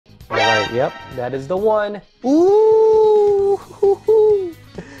right, yep, that is the one. Ooh,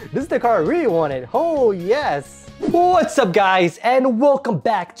 this is the card I really wanted. Oh yes. What's up guys, and welcome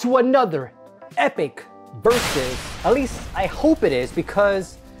back to another epic versus. At least I hope it is,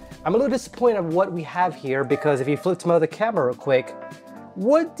 because I'm a little disappointed of what we have here, because if you flip to my other camera real quick,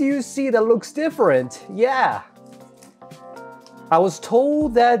 what do you see that looks different? Yeah. I was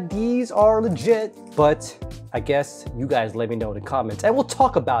told that these are legit, but I guess you guys let me know in the comments and we'll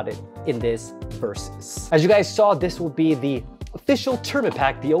talk about it in this versus. As you guys saw, this will be the official tournament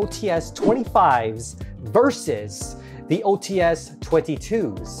pack, the OTS 25s versus the OTS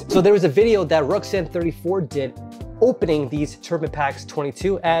 22s. So there was a video that Ruxin34 did opening these tournament packs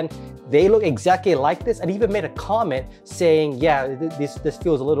 22, and they look exactly like this, and even made a comment saying, yeah, this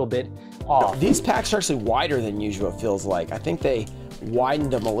feels a little bit off. These packs are actually wider than usual, it feels like. I think they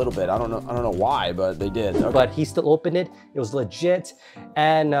widened them a little bit. I don't know why, but they did. Okay. But he still opened it. It was legit.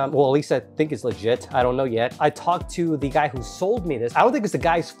 And well, at least I think it's legit. I don't know yet. I talked to the guy who sold me this. I don't think it's the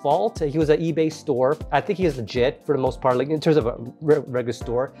guy's fault. He was at eBay store. I think he is legit for the most part, like in terms of a regular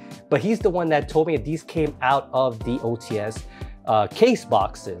store. But he's the one that told me that these came out of the OTS case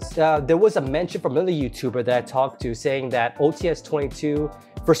boxes. There was a mention from another YouTuber that I talked to saying that OTS 22,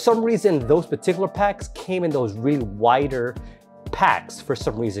 for some reason, those particular packs came in those really wider packs for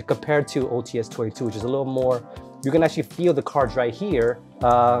some reason compared to OTS 22, which is a little more, you can actually feel the cards right here.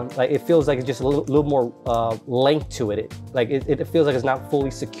 Like it feels like it's just a little more length to it. It feels like it's not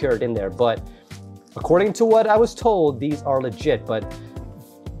fully secured in there. But according to what I was told, these are legit. But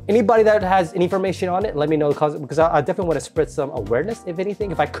anybody that has any information on it, let me know, because I definitely want to spread some awareness, if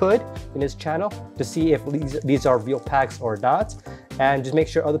anything, if I could, in this channel, to see if these are real packs or not. And just make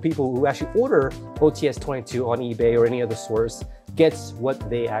sure other people who actually order OTS 22 on eBay or any other source gets what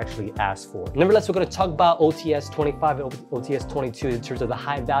they actually ask for. Nevertheless, we're going to talk about OTS 25 and OTS 22 in terms of the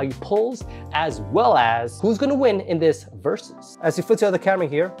high value pulls, as well as who's going to win in this versus. As you flip to the other camera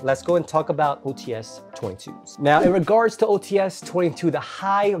here, let's go and talk about OTS 22s. Now, in regards to OTS 22, the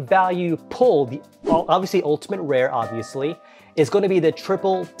high value pull, the obviously ultimate rare, obviously, is going to be the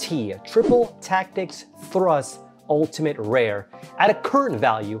Triple Tactics Thrust Ultimate Rare at a current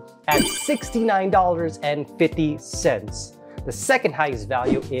value at $69.50. The second highest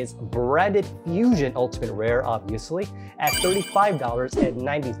value is Branded Fusion Ultimate Rare, obviously, at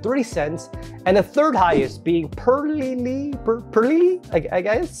 $35.93. And the third highest being Pearly, I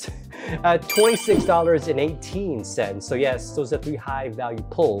guess, at $26.18. So yes, those are three high value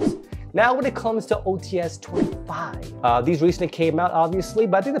pulls. Now, when it comes to OTS 25, these recently came out, obviously,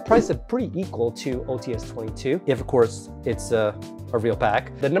 but I think the price is pretty equal to OTS 22, if of course it's a real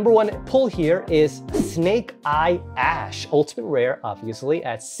pack. The number one pull here is Snake Eye Ash Ultimate Rare, obviously,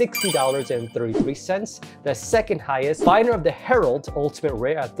 at $60.33. The second highest, Binder of the Herald Ultimate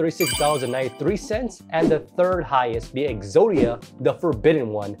Rare at $36.93. And the third highest, the Exodia the Forbidden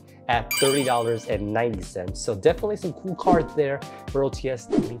One, at $30.90. So definitely some cool cards there for OTS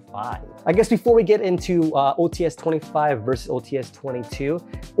 25. I guess before we get into OTS 25 versus OTS 22,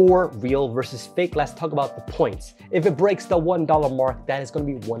 or real versus fake, let's talk about the points. If it breaks the $1 mark, that is going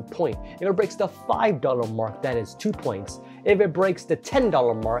to be 1 point. If it breaks the $5 mark, that is 2 points. If it breaks the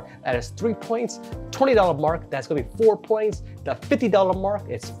 $10 mark, that is 3 points. $20 mark, that's going to be 4 points. The $50 mark,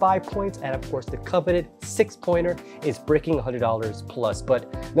 it's 5 points. And of course, the coveted 6-pointer is breaking $100 plus. But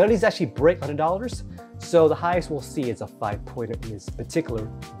none of these actually break $100. So the highest we'll see is a 5-pointer in this particular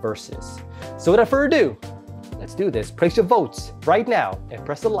versus. So without further ado, let's do this. Place your votes right now and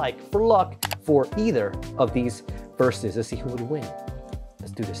press the like for luck for either of these versus. Let's see who would win.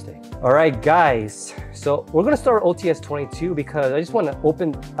 Let's do this thing. All right, guys. So we're gonna start OTS 22 because I just want to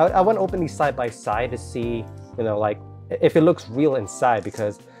open. I want to open these side by side to see, you know, like if it looks real inside.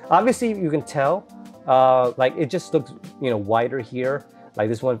 Because obviously you can tell, like it just looks, you know, wider here. Like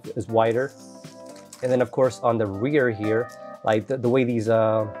this one is wider, and then of course on the rear here, like the way these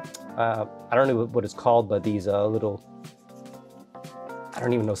I don't know what it's called, but these little, I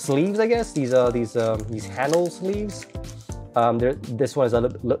don't even know, sleeves, I guess. These handle sleeves. This one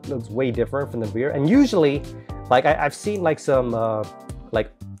looks way different from the rear. And usually, like I've seen like some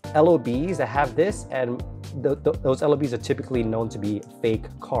like LOBs that have this, and those LOBs are typically known to be fake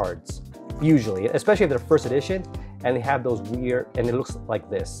cards. Usually, especially if they're first edition and they have those weird, and it looks like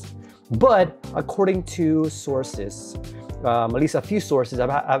this. But according to sources, at least a few sources,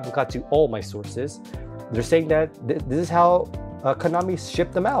 I've got to all my sources, they're saying that this is how Konami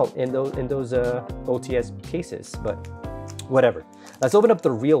shipped them out in those OTS cases. But whatever. Let's open up the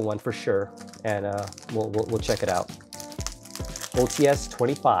real one for sure, and we'll check it out. OTS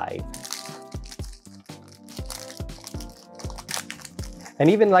 25. And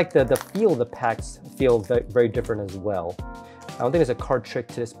even like the feel of the packs feel very, very different as well. I don't think there's a card trick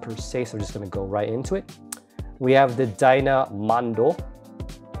to this per se, so we're just gonna go right into it. We have the Dyna Mando,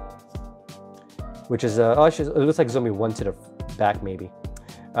 which is it looks like zombie 1 to the back maybe.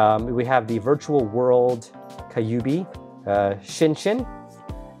 We have the Virtual World Kyubi, Shinshin,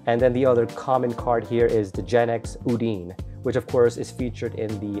 and then the other common card here is the Gen X Udine, which of course is featured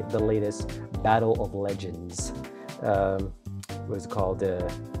in the latest Battle of Legends. What is it called?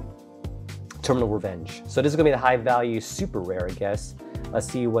 The Terminal Revenge. So this is gonna be the high value super rare, I guess. Let's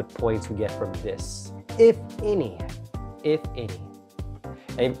see what points we get from this, if any, if any.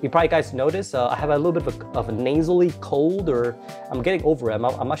 And you probably guys notice I have a little bit of a nasally cold, or I'm getting over it.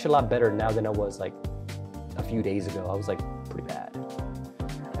 I'm actually a lot better now than I was like a few days ago. I was like pretty bad.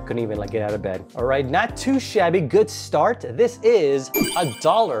 I couldn't even like get out of bed. All right, not too shabby, good start. This is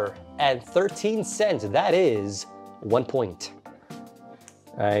 $1.13. That is 1 point.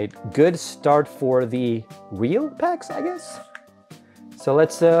 All right, good start for the real packs, I guess. So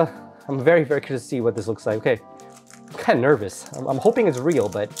let's, I'm very, very curious to see what this looks like. Okay, I'm kind of nervous. I'm hoping it's real,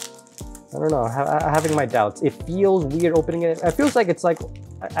 but I don't know, I'm having my doubts. It feels weird opening it. It feels like it's like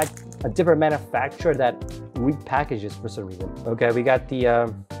a different manufacturer that repackages for some reason. Okay, we got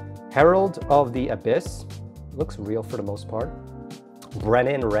the Herald of the Abyss. Looks real for the most part.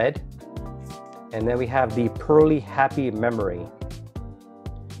 Brennan Red. And then we have the Pearly Happy Memory.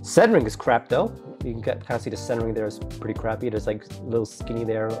 Centering is crap though. You can kind of see the centering there is pretty crappy. There's like a little skinny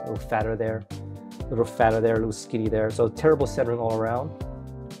there, a little fatter there, a little fatter there, a little skinny there. So terrible centering all around.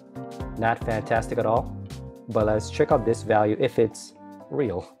 Not fantastic at all. But let's check out this value if it's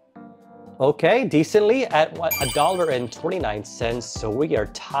real. Okay, decently at $1.29. So we are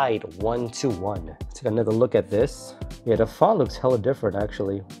tied 1-1. Let's take another look at this. Yeah, the font looks hella different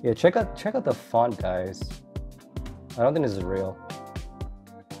actually. Yeah, check out the font, guys. I don't think this is real.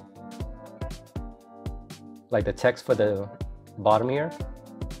 Like the text for the bottom here.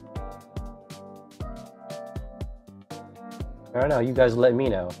 I don't know, you guys let me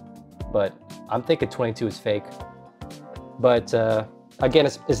know. But I'm thinking 22 is fake. But again,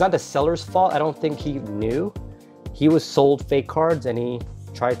 it's not the seller's fault. I don't think he knew. He was sold fake cards and he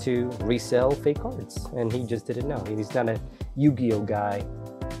tried to resell fake cards. And he just didn't know. He's not a Yu-Gi-Oh guy.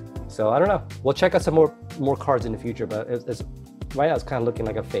 So I don't know. We'll check out some more cards in the future, but right now it's kind of looking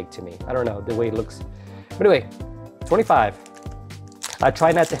like a fake to me. I don't know, the way it looks. But anyway, 25. I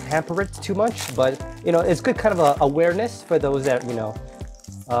try not to hamper it too much, but you know, it's good kind of a awareness for those that, you know,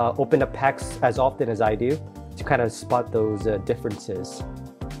 open up packs as often as I do to kind of spot those differences.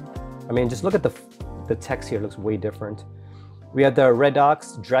 I mean, just look at the text here, it looks way different. We have the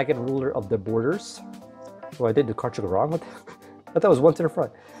Redox Dragon Ruler of the Borders. Oh, I did the card trick wrong. I thought it was 1 to the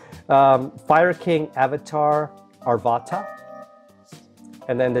front. Fire King Avatar Arvata.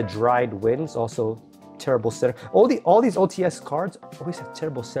 And then the Dried Winds, also terrible center. All these OTS cards always have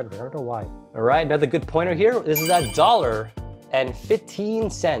terrible center. I don't know why. All right, another good pointer here. This is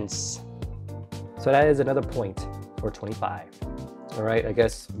 $1.15. So that is another point for 25. All right, I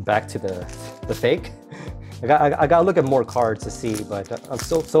guess back to the fake. I gotta look at more cards to see, but I'm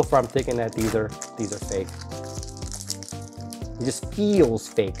so far I'm thinking that these are fake. It just feels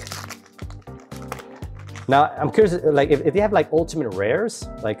fake. Now I'm curious, like if they have like Ultimate Rares,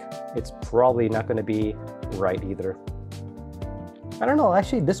 like it's probably not going to be right either. I don't know.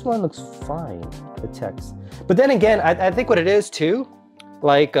 Actually, this one looks fine. The text, but then again, I think what it is too,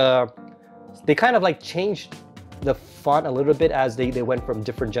 like they kind of like changed the font a little bit as they went from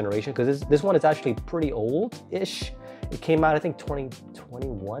different generations. Because this one is actually pretty old-ish. It came out I think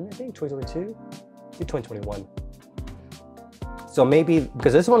 2021. I think 2022, 2021. So maybe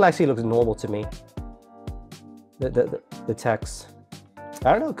because this one actually looks normal to me. The text.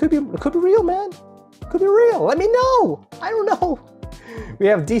 I don't know. It could be real, man. Could be real. Let me know. I don't know. We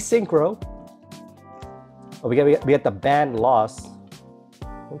have Desynchro. Oh, we got the banned loss.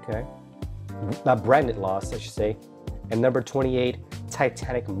 Okay. Not branded loss, I should say. And number 28,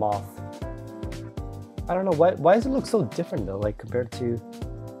 Titanic Moth. I don't know why does it look so different though? Like compared to,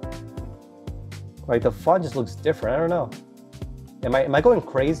 like the font just looks different. I don't know. Am I going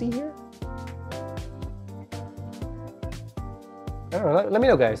crazy here? I don't know, let me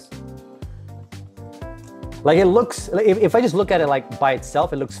know, guys. Like it looks, if I just look at it like by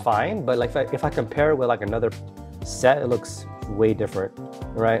itself, it looks fine. But like if I compare it with like another set, it looks way different,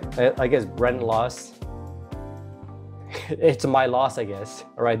 right? I guess Brent lost. It's my loss, I guess.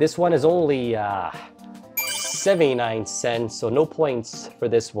 All right, this one is only 79 cents, so no points for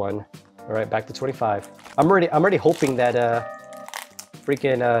this one. All right, back to 25. I'm already hoping that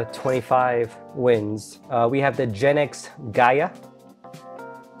freaking 25 wins. We have the Gen X Gaia.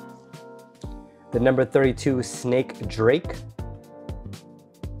 The number 32 Snake Drake.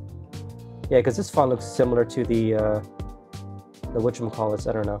 Yeah, because this font looks similar to the whatchamacallits,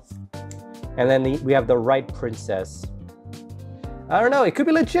 I don't know. And then we have the Right Princess. I don't know, it could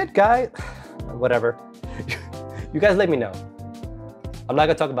be legit, guy. Whatever. You guys let me know. I'm not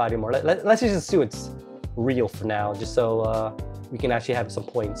gonna talk about it anymore. Let's just assume it's real for now, just so we can actually have some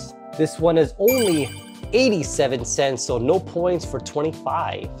points. This one is only 87 cents, so no points for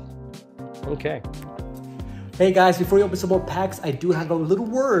 25. Okay. Hey guys, before we open some more packs, I do have a little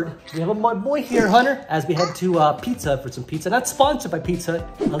word. We have my boy here, Hunter, as we head to Pizza for some pizza. Not sponsored by Pizza,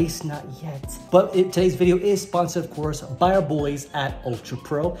 at least not yet. But today's video is sponsored, of course, by our boys at Ultra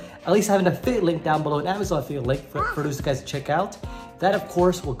Pro. At least I have an affiliate link down below, an Amazon affiliate link for those guys to check out. That, of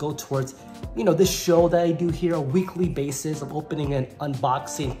course, will go towards, you know, this show that I do here, a weekly basis of opening and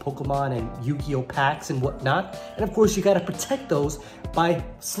unboxing Pokemon and Yu-Gi-Oh packs and whatnot. And of course, you gotta protect those by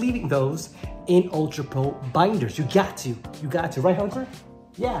sleeving those in Ultra Pro binders. You got to, right, Hunter?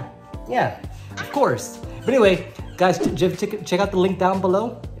 Yeah, of course. But anyway, guys, check out the link down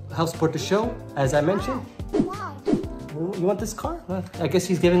below. Help support the show, as I mentioned. Wow. You want this card? Well, I guess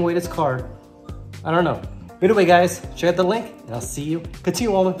he's giving away this card. I don't know. But anyway, guys, check out the link, and I'll see you.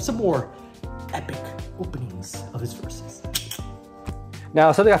 Continue on with some more epic openings of his verses.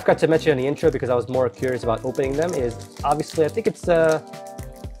 Now, something I forgot to mention in the intro because I was more curious about opening them is obviously I think it's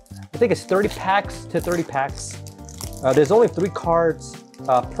 30 packs to 30 packs. There's only 3 cards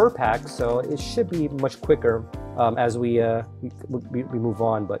per pack, so it should be much quicker as we move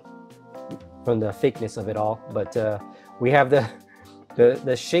on. But from the fakeness of it all, but we have the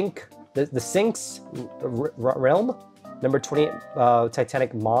Sinks Realm, number 28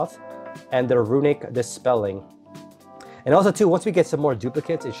 Titanic Moth, and the Runic Dispelling. And also too, once we get some more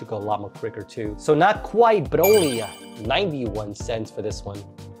duplicates, it should go a lot more quicker too. So not quite, but only 91 cents for this one.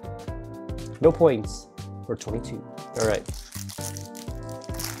 No points for 22. All right.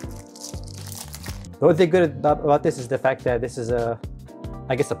 The only thing good about this is the fact that this is I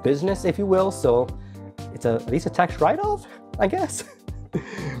guess a business, if you will. So it's at least a tax write-off, I guess.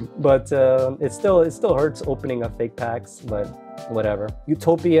 But it still hurts opening up fake packs, but whatever.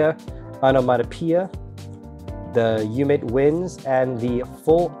 Utopia, Onomatopoeia, the Humid Winds, and the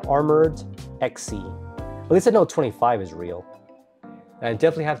Full Armored XC. At least I know 25 is real. And I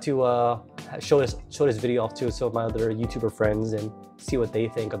definitely have to show this video off to some of my other YouTuber friends and see what they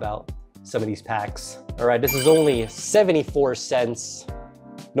think about some of these packs. All right, this is only 74 cents.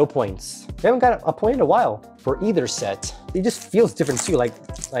 No points. We haven't got a point in a while for either set. It just feels different too, like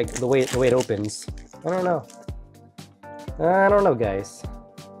the way it opens. I don't know, guys.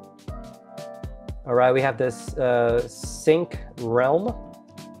 All right, we have this Sink Realm,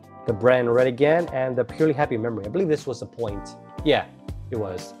 the brand red again, and the Purely Happy Memory. I believe this was a point. Yeah, it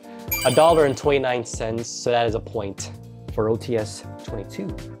was. $1.29, so that is a point for OTS 22.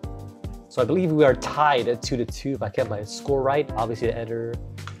 So I believe we are tied at 2-2 if I kept my score right. Obviously the editor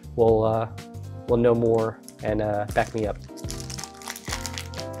will know more and back me up.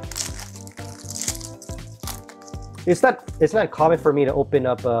 It's not common for me to open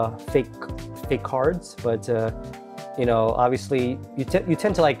up fake cards, but you know, obviously you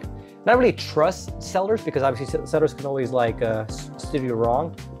tend to like not really trust sellers because obviously sellers can always like steer you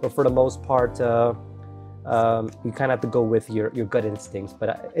wrong, but for the most part you kind of have to go with your gut instincts.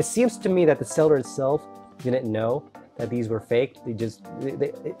 But it seems to me that the seller itself didn't know that these were fake. They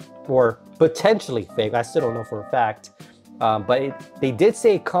or potentially fake. I still don't know for a fact, but they did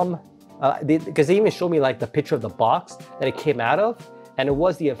say come because they even showed me like the picture of the box that it came out of, and it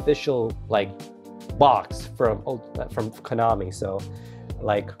was the official like box from Konami. So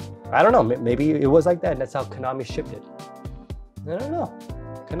like I don't know, maybe it was like that, and that's how Konami shipped it. I don't know.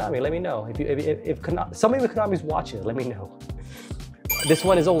 Konami, let me know if somebody with Konami's watching it. Let me know. This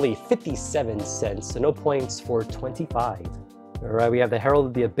one is only 57 cents, so no points for 25. All right, we have the Herald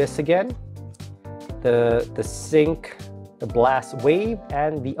of the Abyss again, the Sink, the Blast Wave,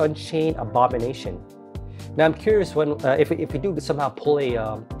 and the Unchained Abomination. Now I'm curious when if we do somehow pull a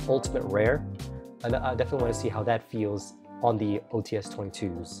Ultimate Rare, I definitely want to see how that feels on the OTS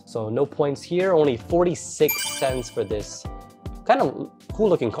 22s. So no points here, only 46 cents for this kind of cool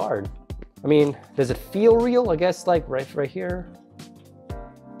looking card. I mean, does it feel real? I guess like right here.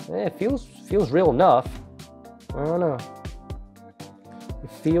 It feels real enough. I don't know.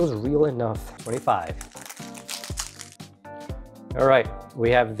 It feels real enough. 25. All right, we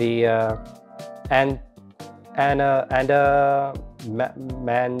have the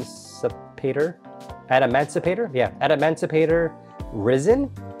Emancipator. Yeah, Emancipator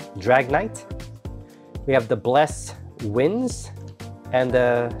Risen, Drag Knight. We have the Blessed Winds, and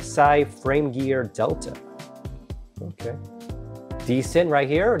the Psy Frame Gear Delta. Okay. Decent right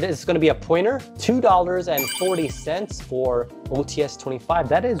here. This is going to be a pointer. $2.40 for OTS 25.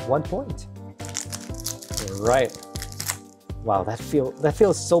 That is 1 point. All right. Wow, that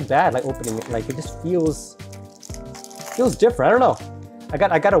feels so bad. Like opening it, like it just feels different. I don't know. I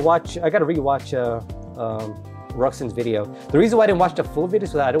gotta rewatch Ruxin's video. The reason why I didn't watch the full video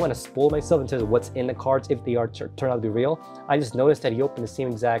is that I don't want to spoil myself in terms of what's in the cards if they are turn out to be real. I just noticed that he opened the same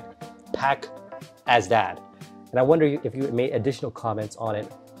exact pack as that. And I wonder if you made additional comments on it.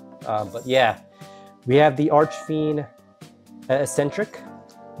 But yeah, we have the Archfiend Eccentric,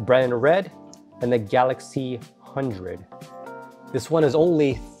 Brandon Red, and the Galaxy 100. This one is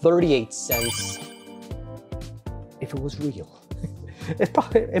only 38 cents. If it was real. it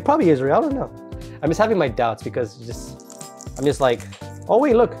probably is real, I don't know. I'm just having my doubts because I'm just like, oh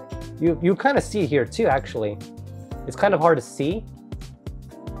wait, look, you kind of see it here too, actually. It's kind of hard to see,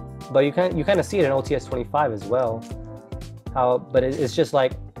 but you kind of see it in OTS 25 as well. But it's just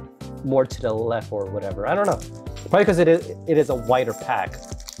like more to the left or whatever. I don't know. Probably because it is a wider pack.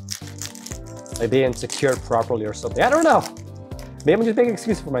 Like they didn't secure it properly or something. I don't know. Maybe I'm just making an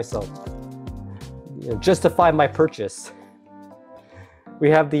excuse for myself. Justify my purchase. We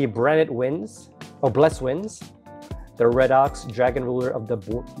have the Blessed Winds, the Red Ox Dragon Ruler of the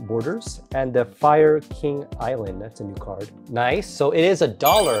Borders, and the Fire King Island. That's a new card. Nice. So it is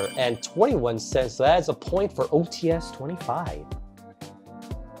 $1.21. So that's a point for OTS 25.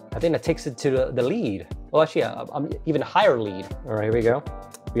 I think that takes it to the lead. Well, actually, I'm even higher lead. All right, here we go.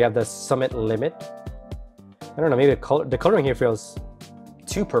 We have the Summit Limit. I don't know, maybe the coloring here feels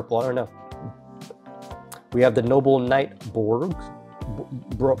too purple, I don't know. We have the Noble Knight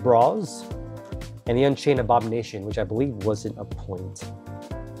Bras, and the Unchained Abomination, which I believe wasn't a point.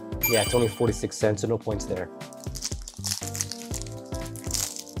 Yeah, it's only 46 cents, so no points there.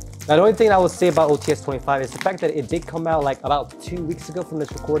 Now, the only thing I would say about OTS 25 is the fact that it did come out like about 2 weeks ago from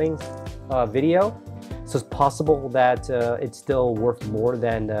this recording video. So it's possible that it's still worth more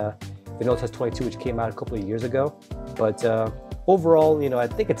than the OTS 22, which came out a couple of years ago. But overall, I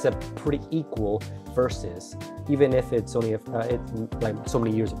think it's a pretty equal versus, even if it's only it's like so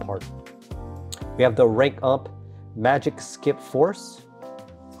many years apart. We have the Rank Up Magic Skip Force,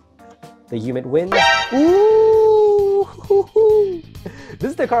 the Humid Wind. Ooh!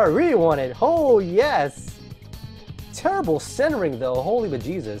 This is the card I really wanted. Oh yes! Terrible centering though. Holy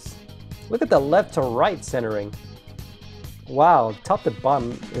bejesus! Look at the left to right centering. Wow, top to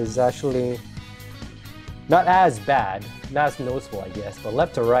bottom is actually not as bad, not as noticeable, I guess. But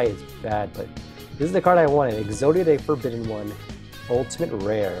left to right is bad. But this is the card I wanted. Exodia the Forbidden One, Ultimate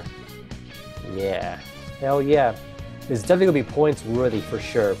Rare. Yeah, hell yeah. It's definitely gonna be points worthy for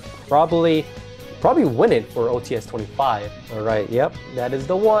sure. Probably win it for OTS 25. All right, yep, that is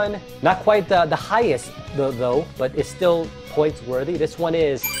the one. Not quite the highest though, but it's still points worthy. This one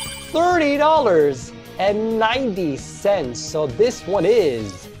is $30.90. So this one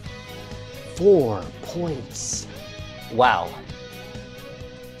is 4 points. Wow.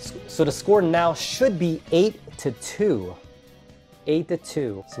 So the score now should be 8-2.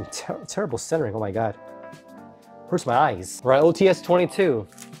 8-2. Some terrible centering. Oh my god. Hurts my eyes. All right, OTS 22.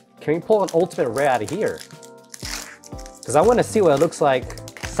 Can we pull an ultimate rare out of here? Because I want to see what it looks like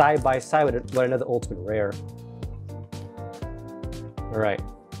side by side with another ultimate rare. All right.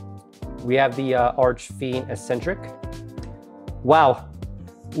 We have the Archfiend Eccentric. Wow.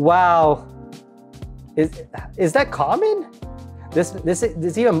 Wow. Is that common?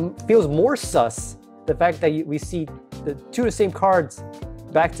 This even feels more sus. The fact that we see the two of the same cards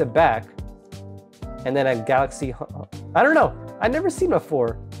back to back, and then a Galaxy. I don't know. I've never seen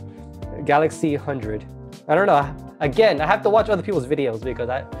before. Galaxy 100. I don't know. Again, I have to watch other people's videos because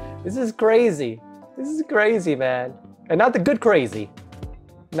this is crazy. This is crazy, man. And not the good crazy.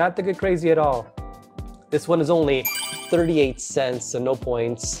 Not the good crazy at all. This one is only 38 cents, so no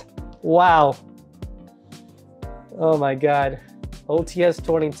points. Wow. Oh my god. OTS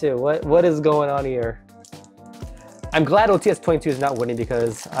 22. What is going on here? I'm glad OTS 22 is not winning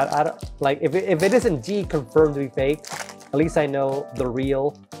because I don't like if it is indeed confirmed to be fake, at least I know the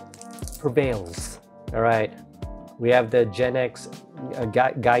real prevails. All right. We have the Gen X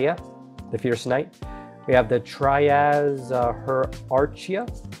Gaia, the Fierce Knight. We have the Triaz Her Archia,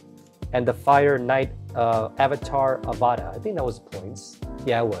 and the Fire Knight Avatar Avada. I think that was points.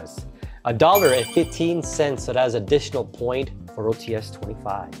 Yeah, it was. $1.15, so that's additional point for OTS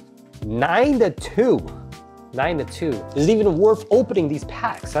 25. 9-2. 9-2. Is it even worth opening these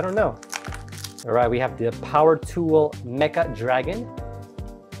packs? I don't know. All right, we have the Power Tool Mecha Dragon,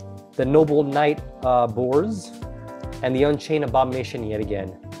 the Noble Knight Boars, and the Unchained Abomination yet again,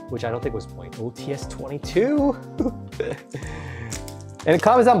 which I don't think was point. OTS 22. And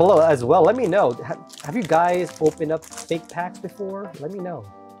comments down below as well. Let me know. Have you guys opened up fake packs before? Let me know.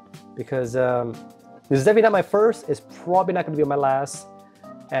 Because this is definitely not my first. It's probably not going to be my last.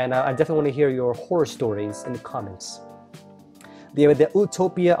 And I definitely want to hear your horror stories in the comments. The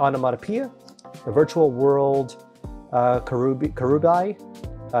Utopia Onomatopoeia, the Virtual World Karubai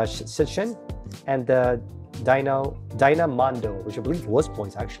Sitchin, and the Dynamondo, which I believe was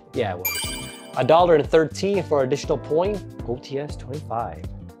points actually. Yeah, it was. $1.13 for additional point. OTS 25.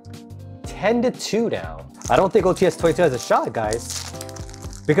 10-2 now. I don't think OTS 22 has a shot, guys.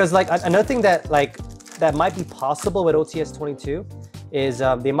 Because like another thing that that might be possible with OTS 22 is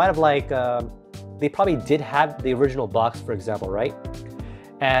they might have they probably did have the original box, for example, right?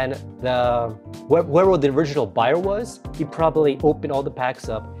 And wherever the original buyer was, he probably opened all the packs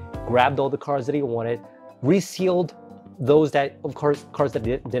up, grabbed all the cards that he wanted, resealed those that cards that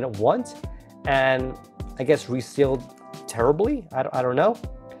he didn't want, and I guess resealed terribly. I don't know.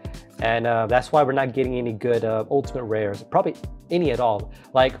 And that's why we're not getting any good ultimate rares, probably any at all.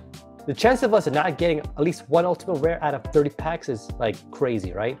 Like the chance of us not getting at least one ultimate rare out of 30 packs is like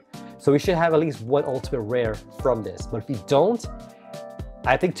crazy, right? So we should have at least one ultimate rare from this. But if we don't,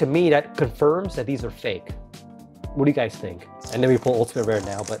 I think to me that confirms that these are fake. What do you guys think? And then we pull ultimate rare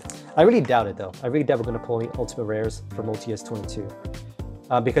now, but I really doubt it though. I really doubt we're gonna pull any ultimate rares from OTS 22.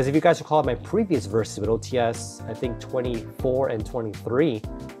 Because if you guys recall my previous verses with OTS, I think 24 and 23,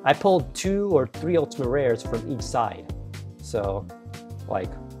 I pulled 2 or 3 ultimate rares from each side. So, like,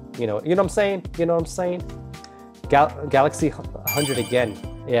 you know what I'm saying? You know what I'm saying? Galaxy 100 again.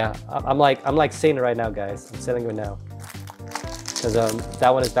 Yeah, I'm like saying it right now, guys. I'm saying it now. Because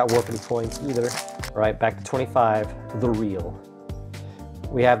that one is not worth any points either. All right, back to 25, the real.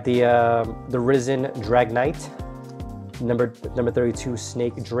 We have the Risen Drag Knight, number 32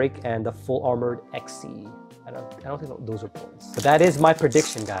 Snake Drake, and the full armored XC. I don't think those are points. But that is my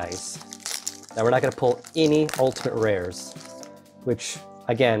prediction, guys. That we're not gonna pull any ultimate rares. Which,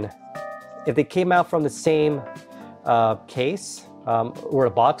 again, if they came out from the same case or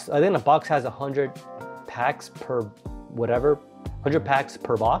a box, I think a box has 100 packs per whatever, 100 packs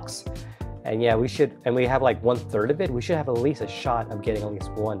per box. And yeah, we should, and we have like 1/3 of it. We should have at least a shot of getting at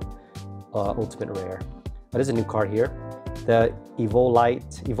least one ultimate rare. But there's a new card here. The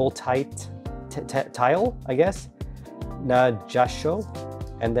Evoltite Tile, I guess. Najasho.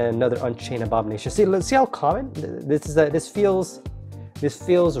 And then another Unchained Abomination. See, let's see how common this is. This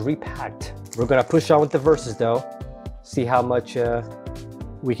feels repacked. We're gonna push on with the verses though. See how much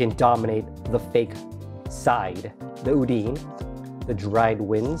we can dominate the fake side. The Udine, the Dried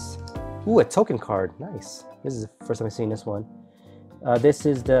Winds. Ooh, a token card. Nice. This is the first time I've seen this one. This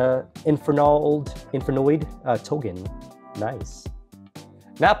is the Infernoid token. Nice.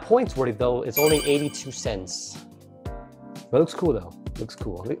 Not points worthy though. It's only 82 cents. But it looks cool though. Looks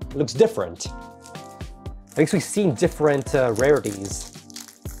cool. It looks different. At least we've seen different rarities.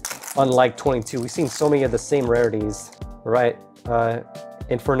 Unlike 22, we've seen so many of the same rarities. Right.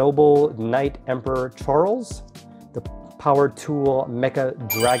 Infernoble Knight Emperor Charles, the Power Tool Mecha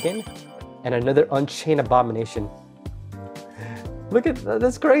Dragon, and another Unchained Abomination. Look at that,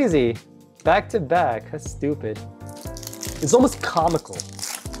 that's crazy. Back to back, that's stupid. It's almost comical.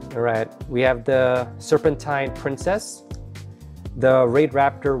 All right, we have the Serpentine Princess, the Raid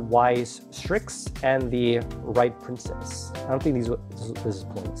Raptor Wise Strix, and the Right Princess. I don't think this is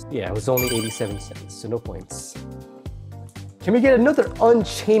points. Yeah, it was only 87 cents, so no points. Can we get another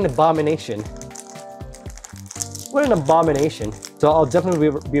Unchained Abomination? What an abomination. So I'll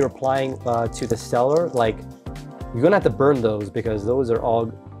definitely be replying to the seller, like, you're gonna have to burn those because those are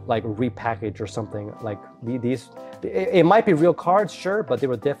all like repackaged or something. Like these, it might be real cards, sure, but they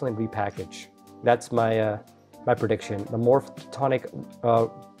were definitely repackaged. That's my my prediction. The Morphtonic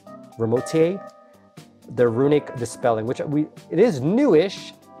Remotier, the Runic Dispelling, which it is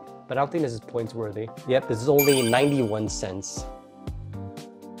newish, but I don't think this is points worthy. Yep, this is only 91 cents.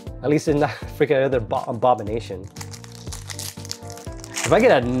 At least it's not freaking another abomination. If I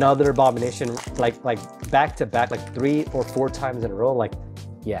get another abomination, like back to back, like 3 or 4 times in a row, like,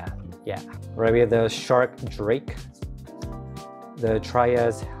 yeah. Right, we have the Shark Drake, the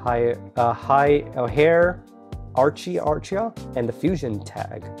Trias Hair Archia, and the Fusion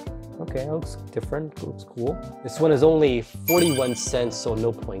Tag. Okay, that looks different, looks cool. This one is only 41 cents, so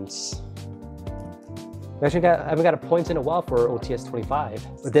no points. I haven't got a point in a while for OTS 25.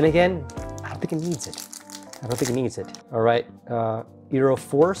 But then again, I don't think it needs it. All right, Eero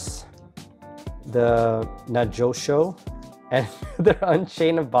Force, the Najosho, and the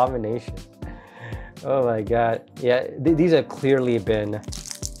Unchained Abomination. Oh my god. Yeah, these have clearly been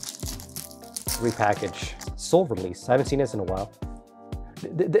repackaged. Soul release. I haven't seen this in a while.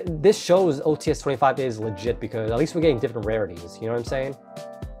 This shows OTS 25 is legit because at least we're getting different rarities. You know what I'm saying?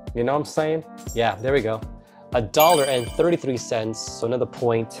 You know what I'm saying? Yeah, there we go. $1.33. So another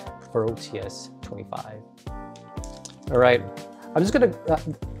point for OTS 25. All right. I'm just gonna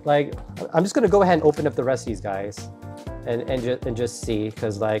I'm just gonna go ahead and open up the rest of these guys and just see,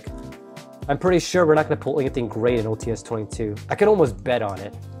 because like I'm pretty sure we're not gonna pull anything great in OTS 22. I can almost bet on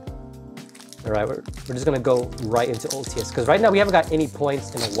it. All right, we're just gonna go right into OTS because right now we haven't got any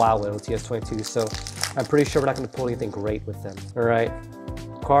points in a while with OTS 22, so I'm pretty sure we're not gonna pull anything great with them. All right,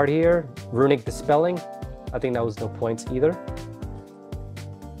 card here, Runic Dispelling. I think that was no points either.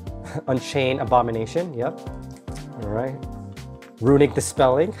 Unchained Abomination, yep. All right, Runic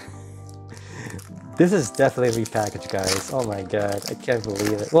Dispelling. This is definitely repackaged, guys. Oh my god, I can't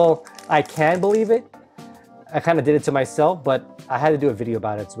believe it. Well, I can believe it. I kind of did it to myself, but I had to do a video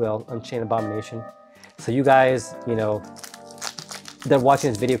about it as well, Unchained Abomination. So you guys, you know, that are watching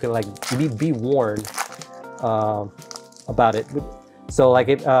this video can like be warned about it. So like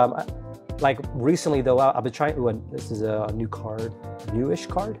like recently though, I've been trying to. This is a new card, newish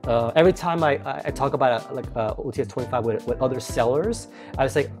card. Every time I talk about OTS 25 with other sellers, I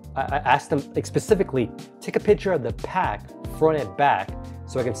ask them like specifically take a picture of the pack front and back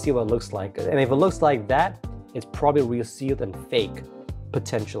so I can see what it looks like. And if it looks like that, it's probably real sealed and fake,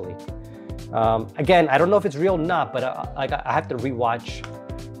 potentially. Again, I don't know if it's real or not, but I have to rewatch,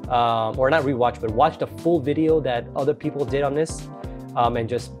 or not rewatch, but watch the full video that other people did on this, and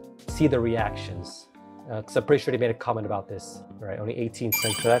just see the reactions. Because I'm pretty sure they made a comment about this. All right, only 18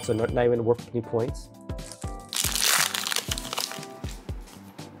 cents for that, so not even worth any points.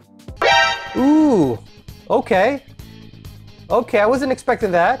 Ooh, okay. Okay, I wasn't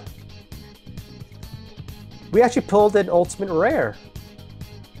expecting that. We actually pulled an Ultimate Rare.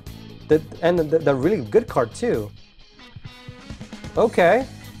 The really good card too. Okay.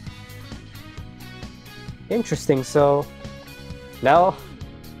 Interesting, so now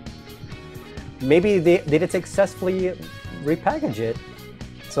maybe they did successfully repackage it.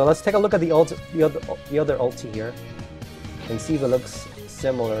 So let's take a look at the other ulti here and see if it looks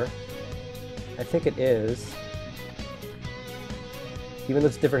similar. I think it is. Even though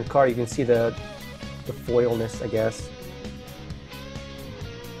it's a different card, you can see the foilness, I guess.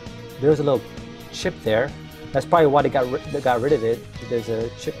 There's a little chip there. That's probably why they got rid of it. There's a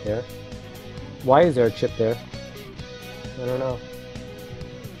chip there. Why is there a chip there? I don't know.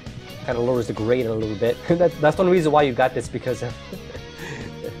 Kind of lowers the grade a little bit. That's one reason why you got this, because of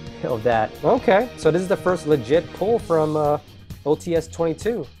that. Okay, so this is the first legit pull from OTS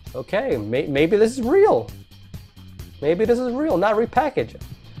 22. Okay, maybe this is real. Maybe this is real, not repackaged.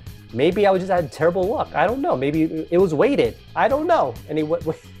 Maybe I just had terrible luck. I don't know. Maybe it was weighted. I don't know. Anyway,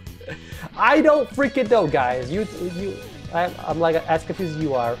 I don't freaking know, guys. I'm like as confused as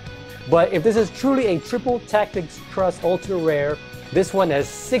you are. But if this is truly a Triple Tactics Trust Ultra Rare, this one has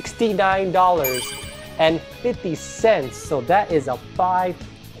 $69.50. So that is a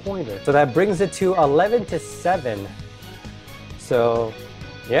 5-pointer. So that brings it to 11-7. So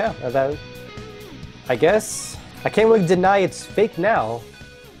yeah, I guess I can't really deny it's fake now.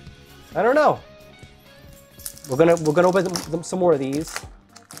 I don't know. We're gonna open some more of these.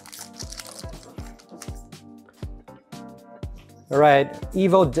 All right,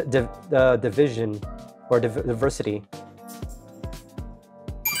 Evo Division or Diversity.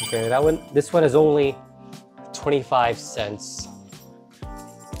 Okay, that one. This one is only 25 cents.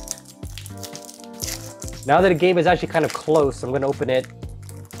 Now that the game is actually kind of close, I'm gonna open it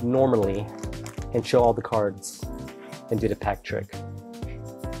normally and show all the cards and do the pack trick.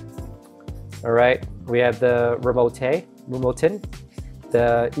 All right, we have the Remotin,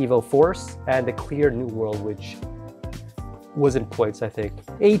 the Evo Force, and the Clear New World, which was in points, I think.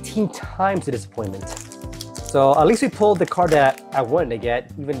 18 times the disappointment. So at least we pulled the card that I wanted to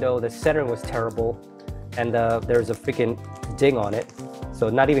get, even though the centering was terrible and there's a freaking ding on it. So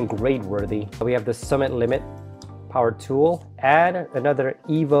not even grade worthy. We have the Summit Limit Power Tool and another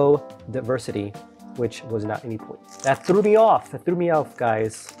Evo Diversity, which was not any points. That threw me off. That threw me off,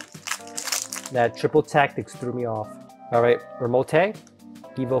 guys. That Triple Tactics threw me off. All right, Remote,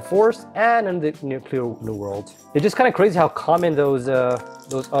 Evo Force, and the Clear New World. It's just kind of crazy how common those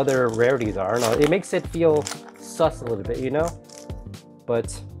other rarities are. I don't know, it makes it feel sus a little bit, you know?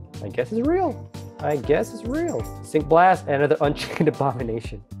 But I guess it's real. I guess it's real. Sync Blast and another Unchained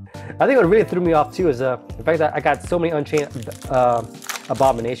Abomination. I think what really threw me off too is the fact that I got so many Unchained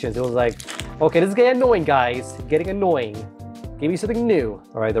Abominations. It was like, okay, this is getting annoying, guys. Getting annoying. Give me something new.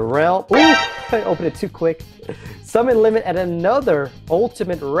 All right, the Realm. Ooh! I opened it too quick. Summon limit and another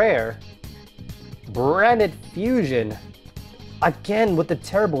ultimate rare. Branded Fusion. Again with the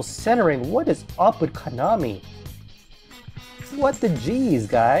terrible centering. What is up with Konami? What the G's,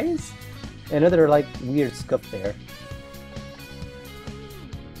 guys? Another like weird scuff there.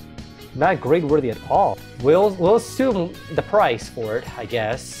 Not grade worthy at all. We'll assume the price for it, I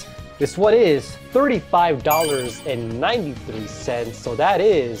guess. This one is $35.93, so that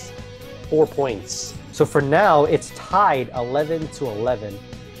is 4 points. So for now, it's tied 11-11.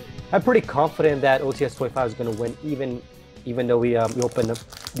 I'm pretty confident that OTS 25 is going to win, even though we opened up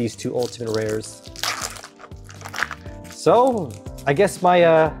these two ultimate rares. So I guess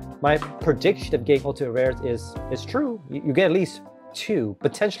my my prediction of getting ultimate rares is true. You get at least 2,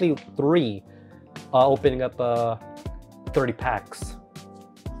 potentially 3, opening up 30 packs.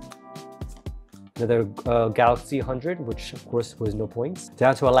 Another Galaxy 100, which of course was no points.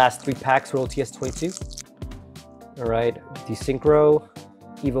 Down to our last 3 packs for OTS 22. All right, Desynchro,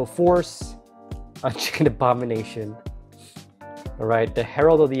 Evo Force, Unchained Abomination. All right, the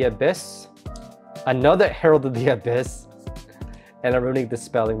Herald of the Abyss, another Herald of the Abyss, and I'm ruining the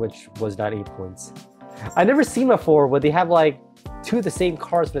spelling, which was not 8 points. I've never seen before where they have like 2 of the same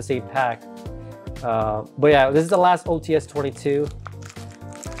cards for the same pack. But yeah, this is the last OTS 22.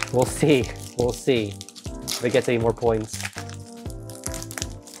 We'll see. We'll see if it gets any more points.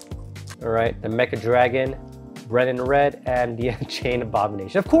 All right, the Mecha Dragon, Red and Red, and the Unchained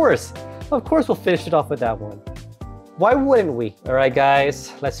Abomination. Of course we'll finish it off with that one. Why wouldn't we? All right,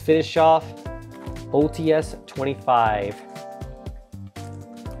 guys, let's finish off OTS 25.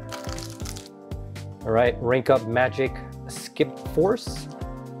 All right, rank up Magic Skip Force,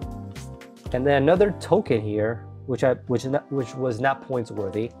 and then another token here, which was not points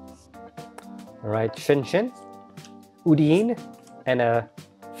worthy. All right, Shinshin, Udine, and a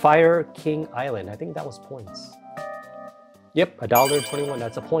Fire King Island. I think that was points. Yep, $1.21.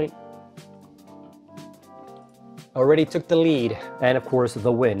 That's a point. Already took the lead, and of course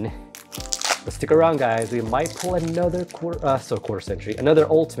the win. But stick around, guys. We might pull another quarter century, another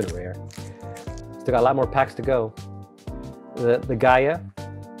ultimate rare. Still got a lot more packs to go. The Gaia,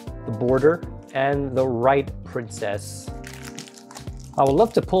 the Border, and the Right Princess. I would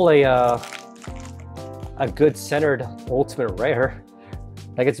love to pull a good centered ultimate rare.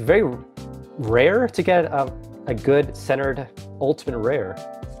 Like, it's very rare to get a good centered ultimate rare.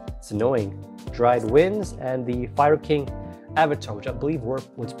 It's annoying. Dried Winds and the Fire King Avatar, which I believe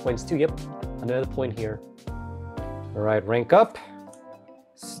was points too. Yep, another point here. All right, rank up.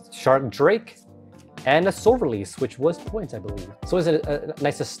 Shark Drake. And a Soul Release, which was points, I believe. So it's a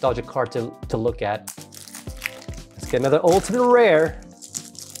nice nostalgic card to look at. Let's get another ultimate rare.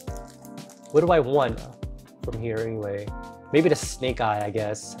 What do I want from here anyway? Maybe the Snake Eye, I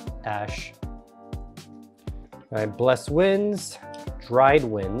guess. Ash. All right, Blessed Winds, Dried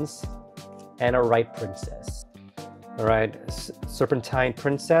Winds, and a Right Princess. All right, Serpentine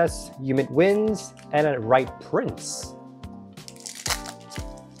Princess, Humid Winds, and a Right Prince.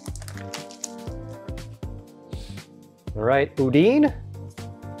 All right, Udine.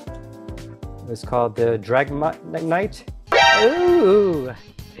 It's called the Dragon Knight. Ooh!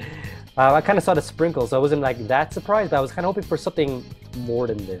 I kind of saw the sprinkles, so I wasn't like that surprised, but I was kind of hoping for something more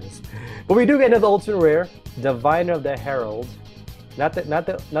than this. But we do get another ultimate rare, Diviner of the Herald. Not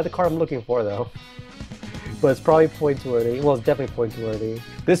the card I'm looking for though. But it's probably points worthy. Well, it's definitely points worthy.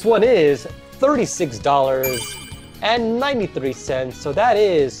 This one is $36.93, so that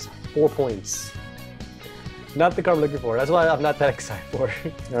is 4 points. Not the card I'm looking for. That's why I'm not that excited for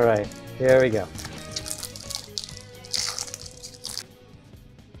it. All right, here we go.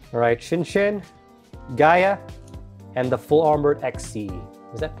 All right, Shinshin, Gaia, and the Full Armored XC.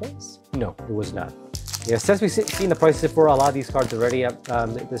 Was that points? No, it was not. Yeah, since we've seen the prices for a lot of these cards already,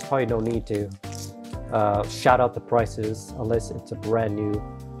 there's probably no need to shout out the prices unless it's a brand new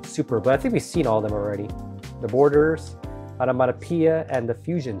super. But I think we've seen all of them already. The Borders, Onomatopoeia, and the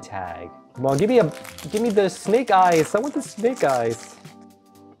Fusion Tag. Come on, give me the Snake Eyes. I want the Snake Eyes.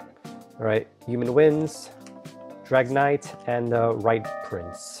 All right, Human Winds, Drag Knight, and Right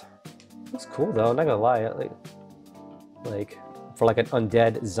Prince. Looks cool though. I'm not gonna lie. Like for like an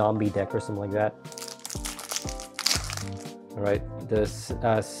undead zombie deck or something like that. All right, this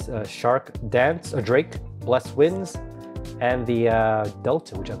Shark Dance, Drake, Blessed Winds, and the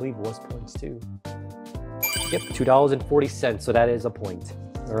Delta, which I believe was points too. Yep, $2.40. So that is a point.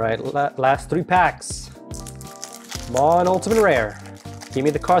 All right, last 3 packs. Come on, ultimate rare. Give me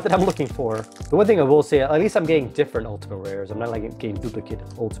the card that I'm looking for. The one thing I will say, at least I'm getting different ultimate rares. I'm not like getting duplicate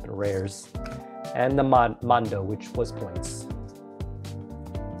ultimate rares. And the Mondo, which was points.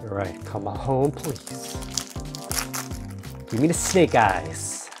 All All right, come on home, please. Give me the snake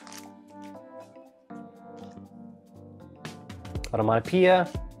eyes. Automatopoeia,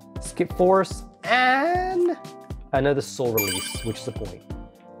 Skip Force, and another soul release, which is the point.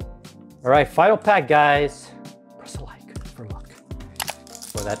 All right, final pack, guys. Press a like for luck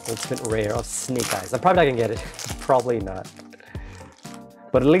for that ultimate rare of Snake Eyes. I'm probably not gonna get it. Probably not.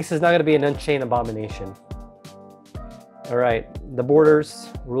 But at least it's not gonna be an Unchained Abomination. All right, the borders,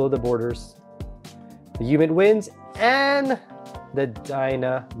 rule of the borders. The human wins, and the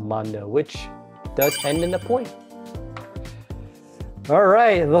Dynamondo, which does end in a point. All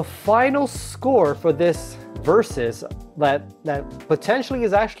right, the final score for this versus that potentially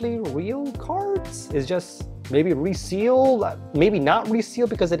is actually real cards is just maybe resealed, maybe not resealed,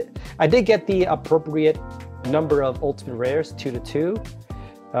 because I did get the appropriate number of ultimate rares, 2 to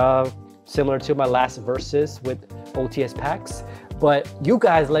 2, similar to my last versus with OTS packs. But you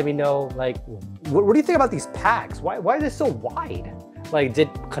guys let me know, like, what do you think about these packs? Why are they so wide? Like, did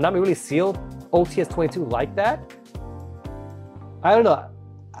Konami really seal OTS 22 like that? I don't know.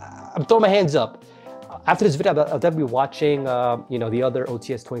 I'm throwing my hands up. After this video, I'll definitely be watching, you know, the other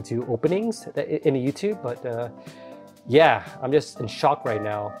OTS 22 openings in the YouTube. But yeah, I'm just in shock right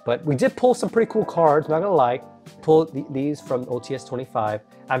now. But we did pull some pretty cool cards. Not gonna lie, pulled these from OTS 25.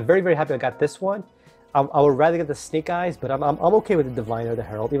 I'm very, very happy I got this one. I would rather get the Snake Eyes, but I'm okay with the Diviner, the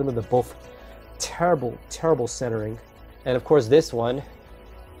Herald, even though they're both terrible, terrible centering. And of course, this one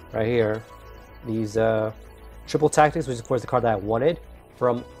right here, these Triple Tactics, which is of course the card that I wanted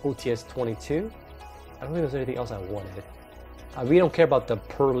from OTS 22. I don't think there's anything else I wanted. I really don't care about the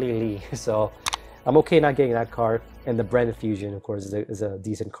Pearly Lee, so I'm okay not getting that card. And the Branded Fusion, of course, is a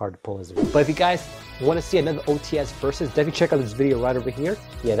decent card to pull as well. But if you guys want to see another OTS versus, definitely check out this video right over here.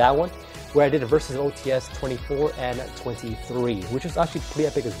 Yeah, that one, where I did a versus OTS 24 and 23, which was actually pretty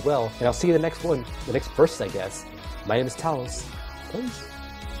epic as well. And I'll see you in the next one, the next versus, I guess. My name is Talos. Peace.